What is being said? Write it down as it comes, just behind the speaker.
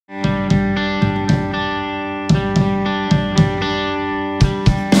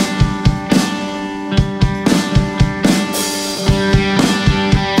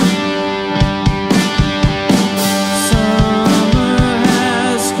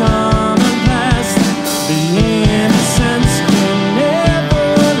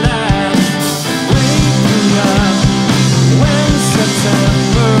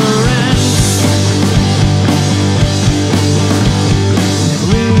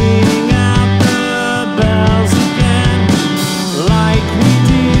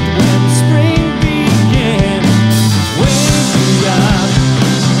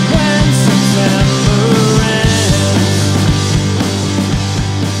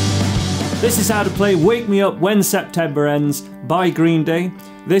This is how to play Wake Me Up When September Ends by Green Day.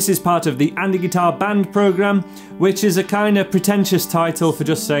 This is part of the Andy Guitar Band program, which is a kind of pretentious title for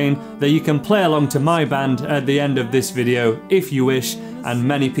just saying that you can play along to my band at the end of this video if you wish, and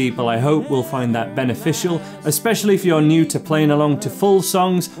many people I hope will find that beneficial, especially if you're new to playing along to full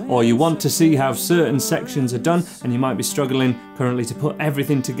songs or you want to see how certain sections are done and you might be struggling currently to put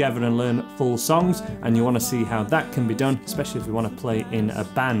everything together and learn full songs, and you want to see how that can be done, especially if you want to play in a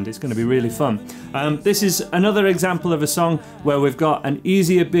band. It's going to be really fun. This is another example of a song where we've got an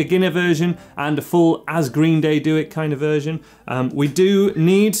easier beginner version and a full as Green Day do it kind of version. We do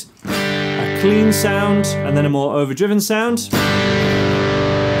need a clean sound and then a more overdriven sound.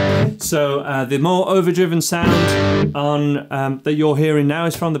 So the more overdriven sound on that you're hearing now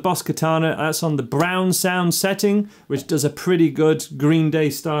is from the Boss Katana. That's on the brown sound setting, which does a pretty good Green Day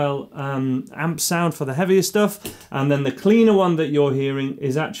style amp sound for the heavier stuff. And then the cleaner one that you're hearing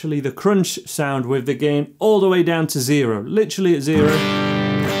is actually the crunch sound with the gain all the way down to 0, literally at 0,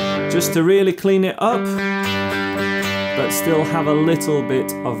 just to really clean it up, but still have a little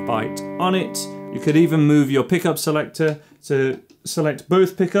bit of bite on it. You could even move your pickup selector to select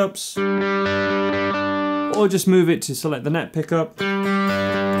both pickups, or just move it to select the net pickup.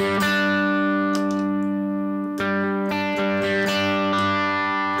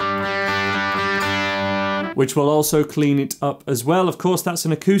 Which will also clean it up as well. Of course, that's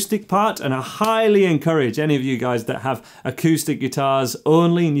an acoustic part, and I highly encourage any of you guys that have acoustic guitars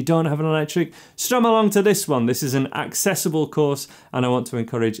only and you don't have an electric, strum along to this one. This is an accessible course, and I want to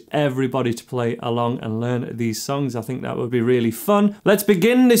encourage everybody to play along and learn these songs. I think that would be really fun. Let's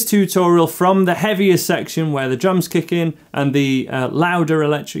begin this tutorial from the heavier section where the drums kick in and the louder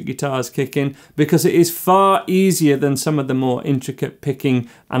electric guitars kick in, because it is far easier than some of the more intricate picking,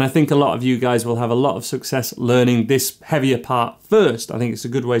 and I think a lot of you guys will have a lot of success learning this heavier part first. I think it's a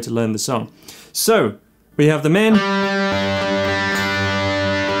good way to learn the song. So we have the main, we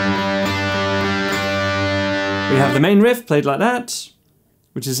have the main riff played like that,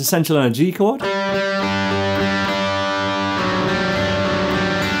 which is essentially on a G chord.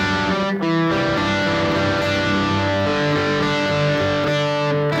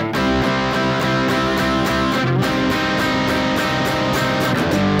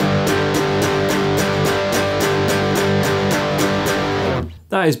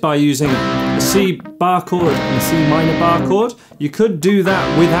 That is by using a C bar chord and a C minor bar chord. You could do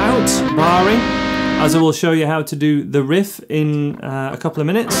that without barring, as I will show you how to do the riff in a couple of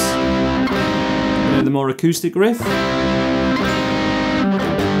minutes. You know, the more acoustic riff.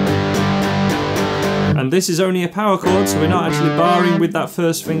 And this is only a power chord, so we're not actually barring with that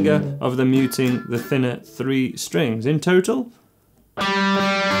first finger of the muting the thinner 3 strings. In total,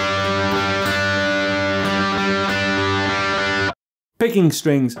 picking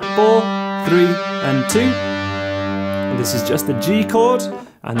strings 4, 3 and 2, and this is just the G chord,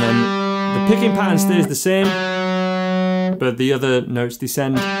 and then the picking pattern stays the same, but the other notes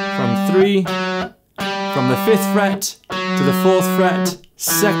descend from 3, from the 5th fret to the 4th fret,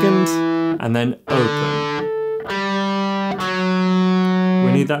 2nd, and then open.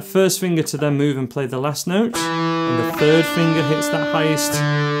 We need that first finger to then move and play the last note, and the 3rd finger hits that highest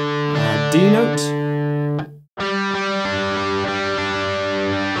D note.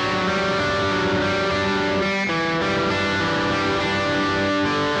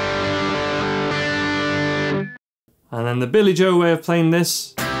 And then the Billy Joe way of playing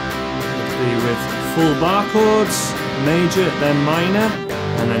this would be with full bar chords, major, then minor,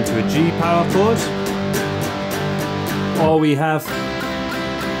 and then to a G power chord. Or we have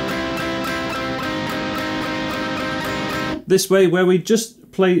this way where we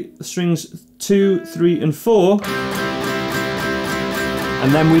just play strings 2, 3 and 4,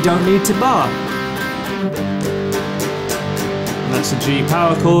 and then we don't need to bar. And that's a G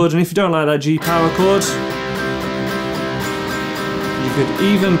power chord, and if you don't like that G power chord, you could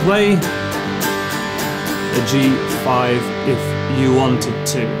even play a G5 if you wanted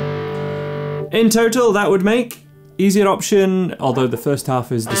to. In total, that would make easier option, although the first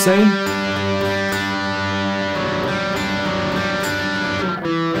half is the same.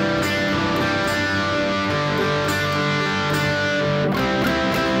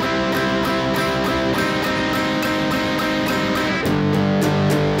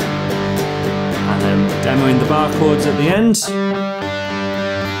 And then demoing the bar chords at the end.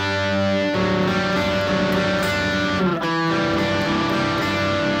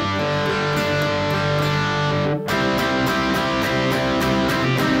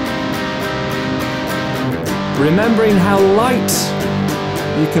 Remembering how light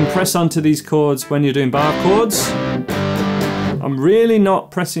you can press onto these chords when you're doing bar chords. I'm really not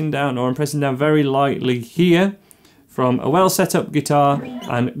pressing down, or I'm pressing down very lightly here. From a well set up guitar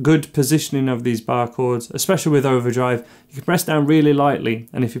and good positioning of these bar chords, especially with overdrive, you can press down really lightly.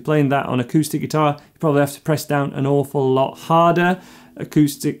 And if you're playing that on acoustic guitar, you probably have to press down an awful lot harder.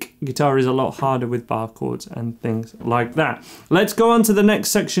 Acoustic guitar is a lot harder with bar chords and things like that. Let's go on to the next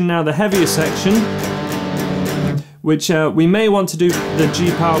section now, the heavier section, which we may want to do the G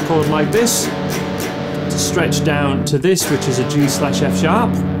power chord like this, to stretch down to this, which is a G/F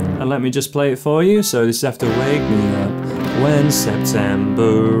sharp. And let me just play it for you. So this is after Wake Me Up When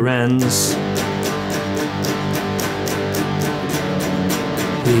September Ends.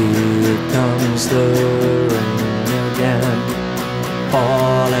 Here comes the rain again,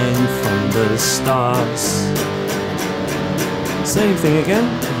 falling from the stars. Same thing again.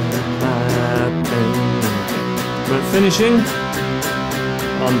 But finishing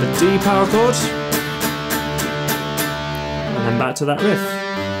on the D power chord. And then back to that riff.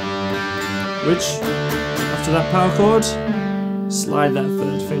 Which, after that power chord, slide that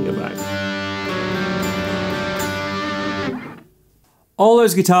third finger back. All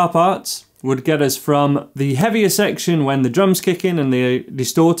those guitar parts would get us from the heavier section when the drums kick in and the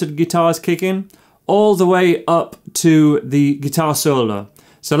distorted guitars kick in, all the way up to the guitar solo.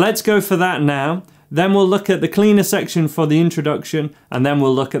 So let's go for that now. Then we'll look at the cleaner section for the introduction, and then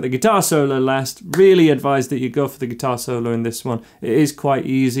we'll look at the guitar solo last. Really advise that you go for the guitar solo in this one. It is quite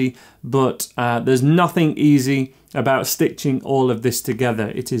easy, but there's nothing easy about stitching all of this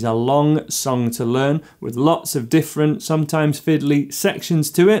together. It is a long song to learn with lots of different, sometimes fiddly sections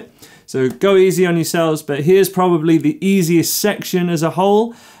to it. So go easy on yourselves, but here's probably the easiest section as a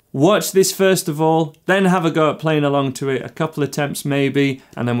whole. Watch this first of all, then have a go at playing along to it, a couple attempts maybe,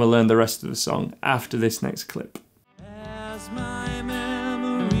 and then we'll learn the rest of the song after this next clip. As my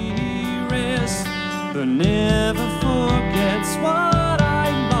memory rests, but never forgets what I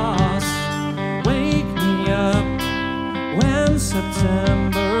lost. Wake me up when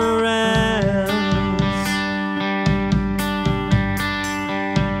September ends.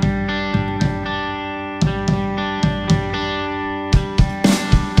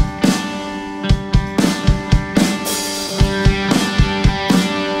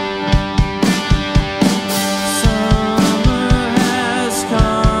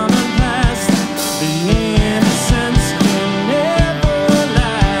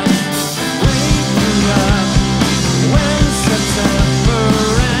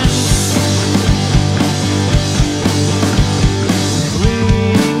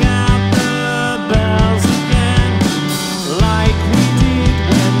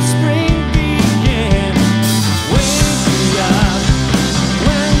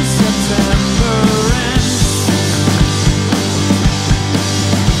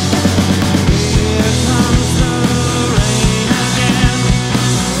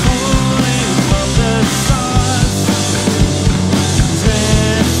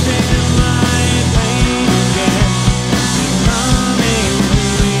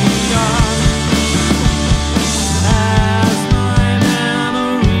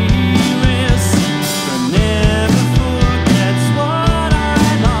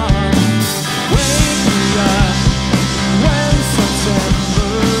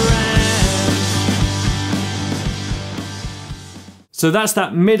 So that's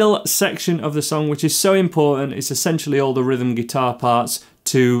that middle section of the song, which is so important. It's essentially all the rhythm guitar parts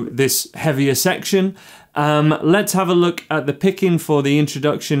to this heavier section. Let's have a look at the picking for the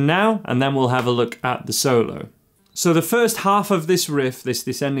introduction now, and then we'll have a look at the solo. So the first half of this riff, this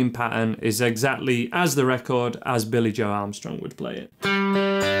descending pattern, is exactly as the record, as Billie Joe Armstrong would play it.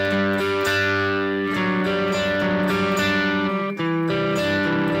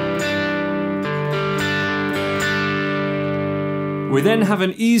 We then have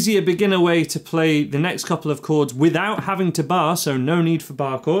an easier beginner way to play the next couple of chords without having to bar, so no need for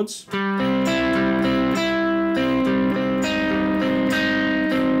bar chords. And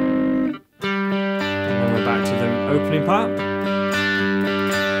then we're back to the opening part.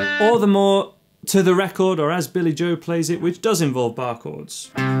 Or the more to the record, or as Billie Joe plays it, which does involve bar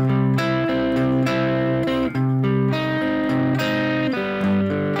chords.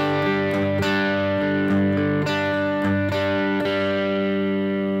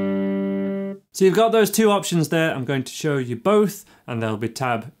 So you've got those two options there. I'm going to show you both, and there'll be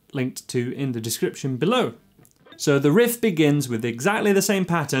tab linked to in the description below. So the riff begins with exactly the same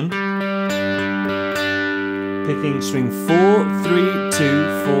pattern, picking string 4, 3,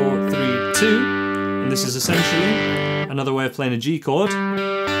 2, 4, 3, 2, and this is essentially another way of playing a G chord.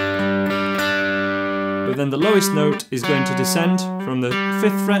 But then the lowest note is going to descend from the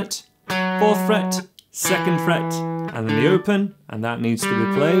 5th fret, 4th fret, 2nd fret, and then the open, and that needs to be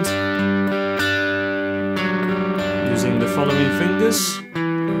played using the following fingers.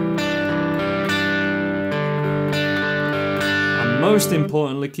 And most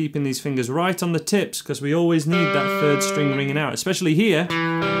importantly, keeping these fingers right on the tips, because we always need that 3rd string ringing out, especially here.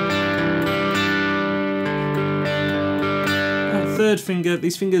 That 3rd finger,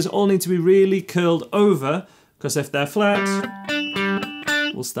 these fingers all need to be really curled over, because if they're flat,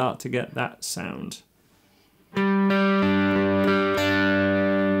 we'll start to get that sound.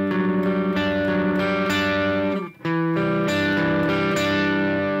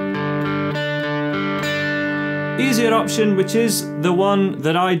 Easier option, which is the one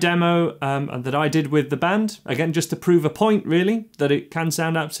that I demo and that I did with the band. Again, just to prove a point really, that it can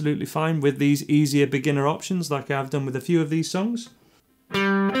sound absolutely fine with these easier beginner options like I've done with a few of these songs.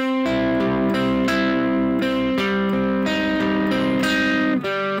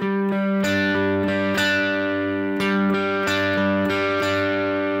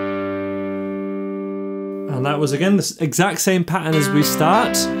 And that was again the exact same pattern as we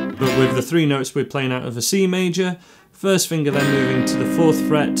start, but with the 3 notes we're playing out of a C major. 1st finger then moving to the 4th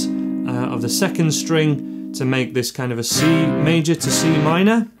fret of the 2nd string to make this kind of a C major to C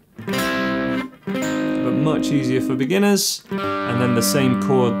minor. But much easier for beginners. And then the same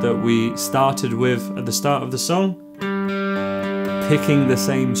chord that we started with at the start of the song. Picking the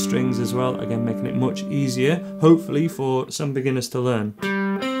same strings as well, again making it much easier, hopefully for some beginners to learn.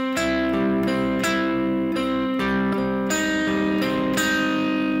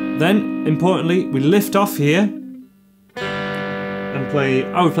 Then, importantly, we lift off here and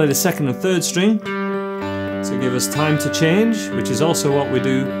I would play the 2nd and 3rd string to give us time to change, which is also what we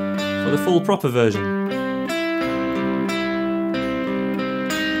do for the full proper version.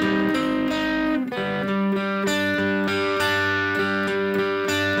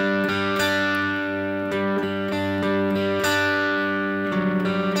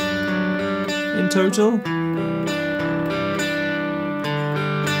 In total,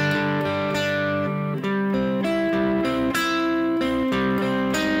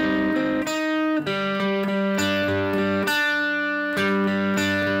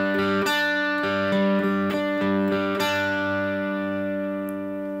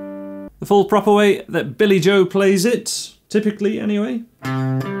 the full proper way that Billy Joe plays it, typically anyway.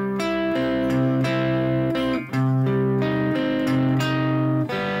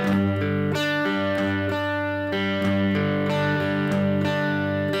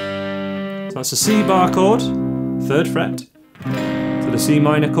 So that's a C bar chord, 3rd fret, to the C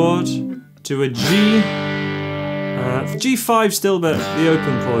minor chord, to a G, G5 still, but the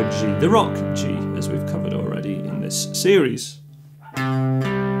open chord G, the rock G, as we've covered already in this series.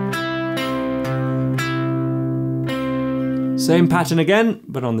 Same pattern again,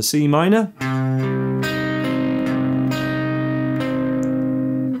 but on the C minor. And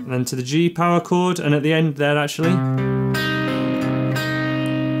then to the G power chord, and at the end there actually,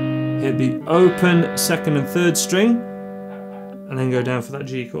 hit the open 2nd and 3rd string, and then go down for that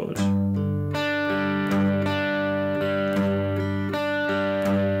G chord.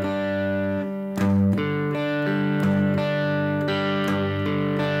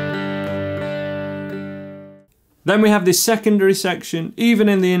 Then we have this secondary section. Even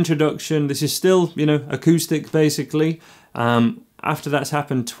in the introduction, this is still, you know, acoustic basically. After that's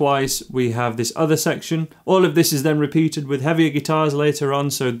happened twice, we have this other section. All of this is then repeated with heavier guitars later on,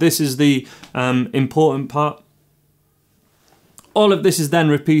 so this is the important part. All of this is then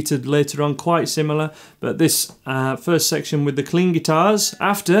repeated later on, quite similar, but this first section with the clean guitars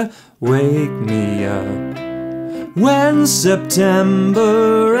after Wake Me Up When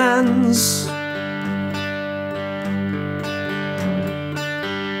September Ends.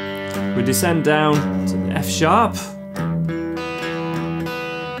 We descend down to the F sharp.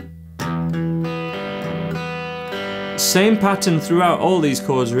 Same pattern throughout all these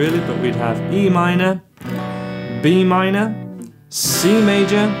chords really, but we'd have E minor, B minor, C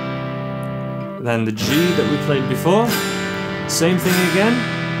major, then the G that we played before, same thing again,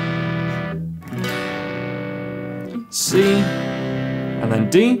 C, and then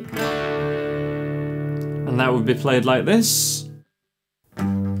D, and that would be played like this.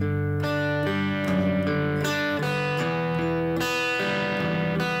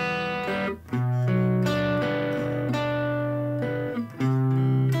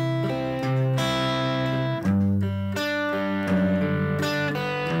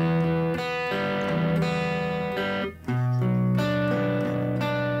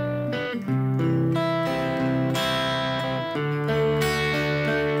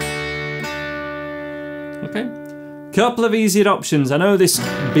 Couple of easier options. I know this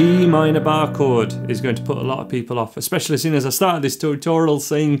B minor bar chord is going to put a lot of people off, especially seeing as I started this tutorial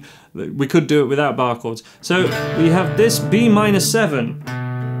saying that we could do it without bar chords. So we have this B minor 7,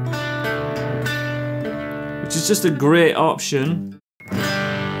 which is just a great option.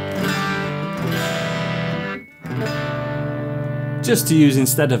 Just to use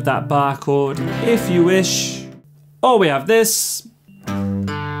instead of that bar chord, if you wish. Or we have this.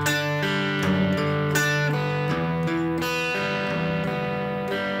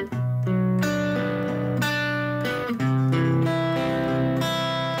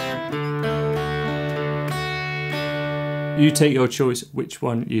 You take your choice which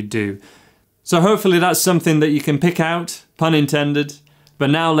one you do. So hopefully that's something that you can pick out, pun intended.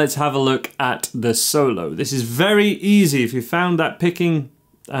 But now let's have a look at the solo. This is very easy. If you found that picking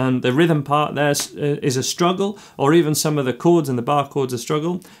and the rhythm part there is a struggle, or even some of the chords and the bar chords a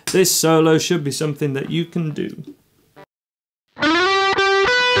struggle, this solo should be something that you can do.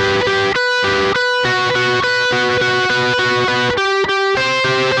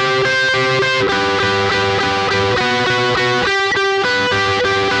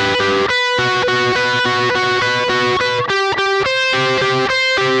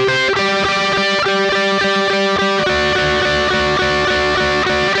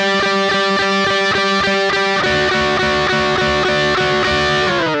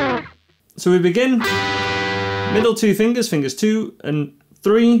 So we begin, middle 2 fingers, fingers 2 and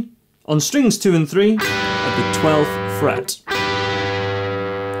 3, on strings 2 and 3 at the 12th fret.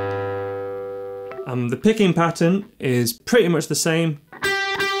 The picking pattern is pretty much the same.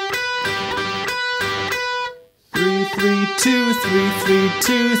 3, 3, 2, 3, 3,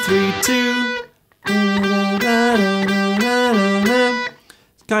 2, 3, 2.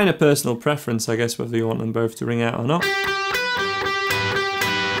 It's kind of personal preference, I guess, whether you want them both to ring out or not.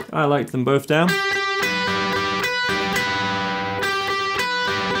 I like them both down.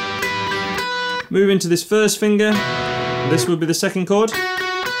 Move into this first finger. This will be the second chord.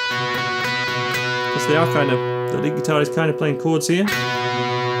 Because they are kind of, the lead guitar is kind of playing chords here.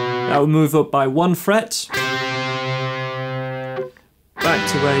 That will move up by 1 fret. Back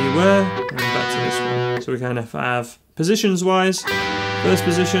to where you were, and back to this one. So we kind of have positions wise. First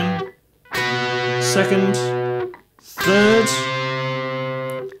position, second, third,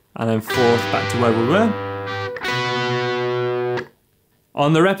 and then 4th back to where we were.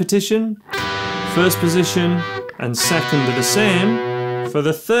 On the repetition, first position and second are the same. For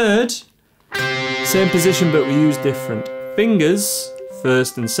the third, same position but we use different fingers,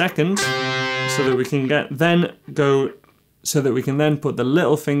 first and second, so that we can then put the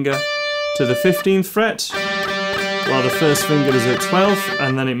little finger to the 15th fret, while the first finger is at 12th,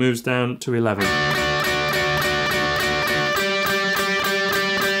 and then it moves down to 11.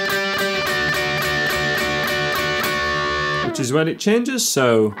 Which is when it changes,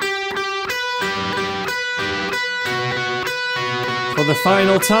 so for the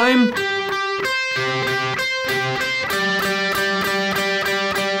final time.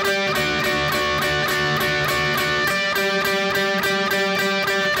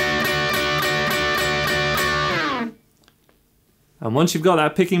 And once you've got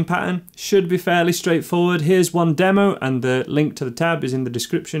that picking pattern, should be fairly straightforward. Here's one demo, and the link to the tab is in the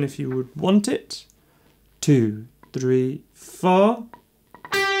description if you would want it. 2, 3, 4.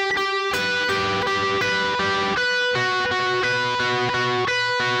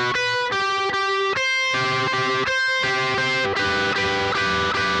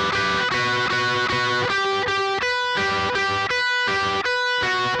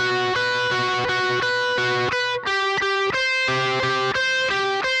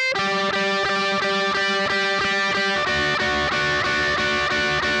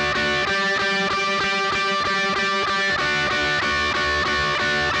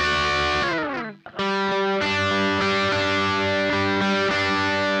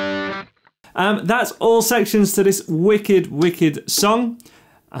 That's all sections to this wicked song.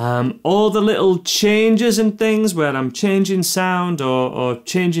 All the little changes and things where I'm changing sound or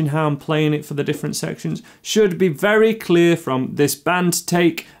changing how I'm playing it for the different sections should be very clear from this band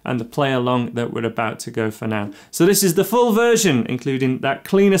take and the play along that we're about to go for now. So this is the full version, including that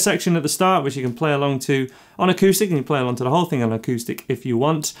cleaner section at the start, which you can play along to on acoustic, and you play along to the whole thing on acoustic if you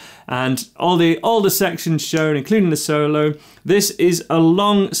want, and all the sections shown, including the solo. This is a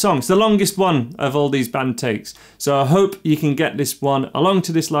long song. It's the longest one of all these band takes. So I hope you can get this one along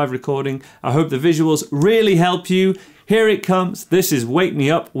to this live recording. I hope the visuals really help you. Here it comes. This is Wake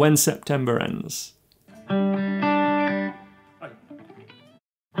Me Up When September Ends.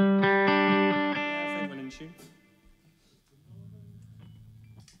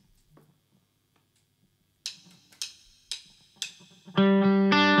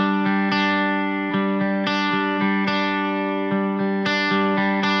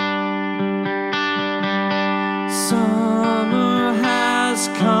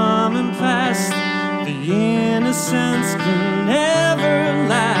 fast. The innocence can never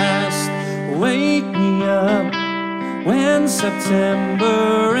last. Wake me up when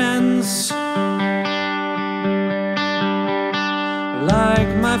September ends.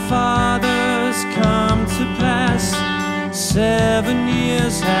 Like my father's come to pass, 7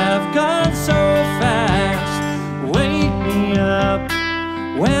 years have gone so fast. Wake me up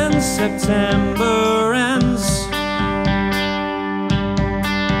when September ends.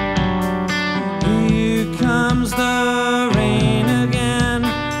 Here comes the rain again,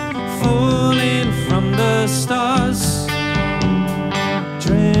 falling from the stars,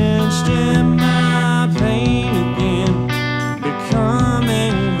 drenched in my pain again,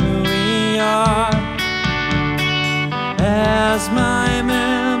 becoming who we are. As my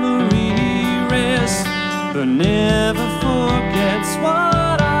memory rests, but never forgets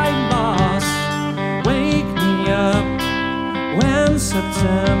what I lost. Wake me up when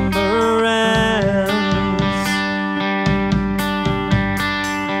September ends.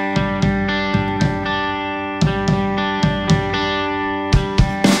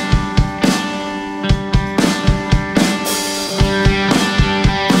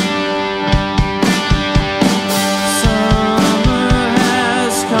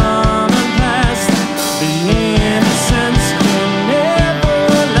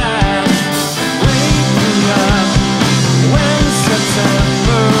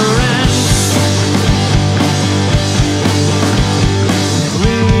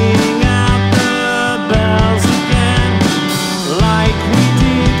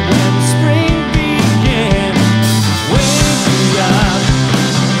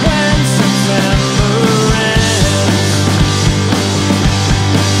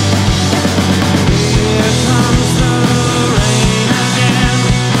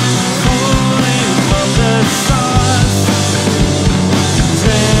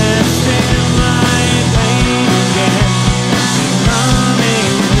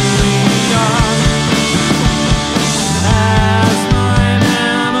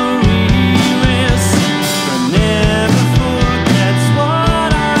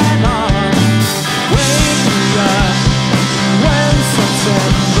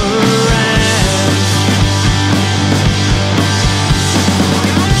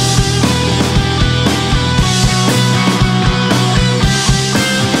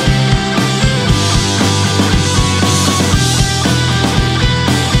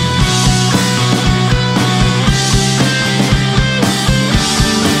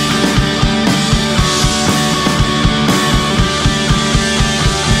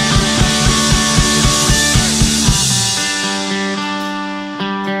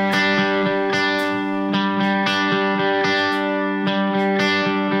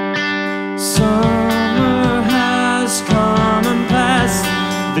 Summer has come and passed.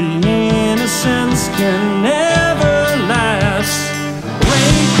 The innocence can never last.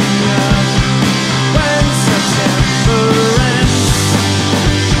 Wake me up when September ends.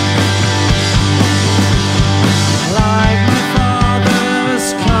 Like my father's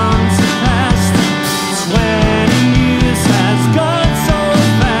come to pass, 20 years has gone so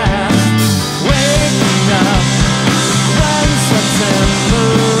fast. Wake me up when September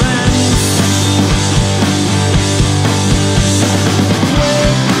ends.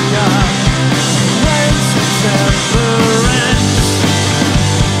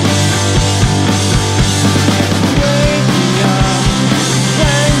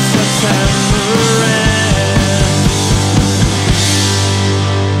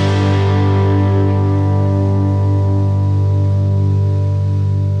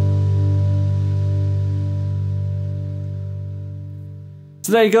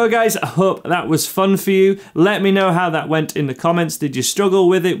 So there you go, guys. I hope that was fun for you. Let me know how that went in the comments. Did you struggle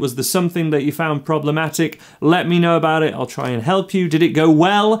with it? Was there something that you found problematic? Let me know about it. I'll try and help you. Did it go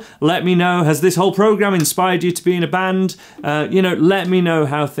well? Let me know. Has this whole program inspired you to be in a band? Let me know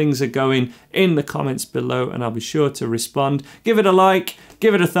how things are going in the comments below, and I'll be sure to respond. Give it a like,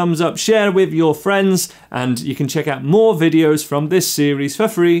 give it a thumbs up, share with your friends, and you can check out more videos from this series for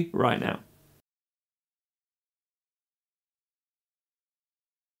free right now.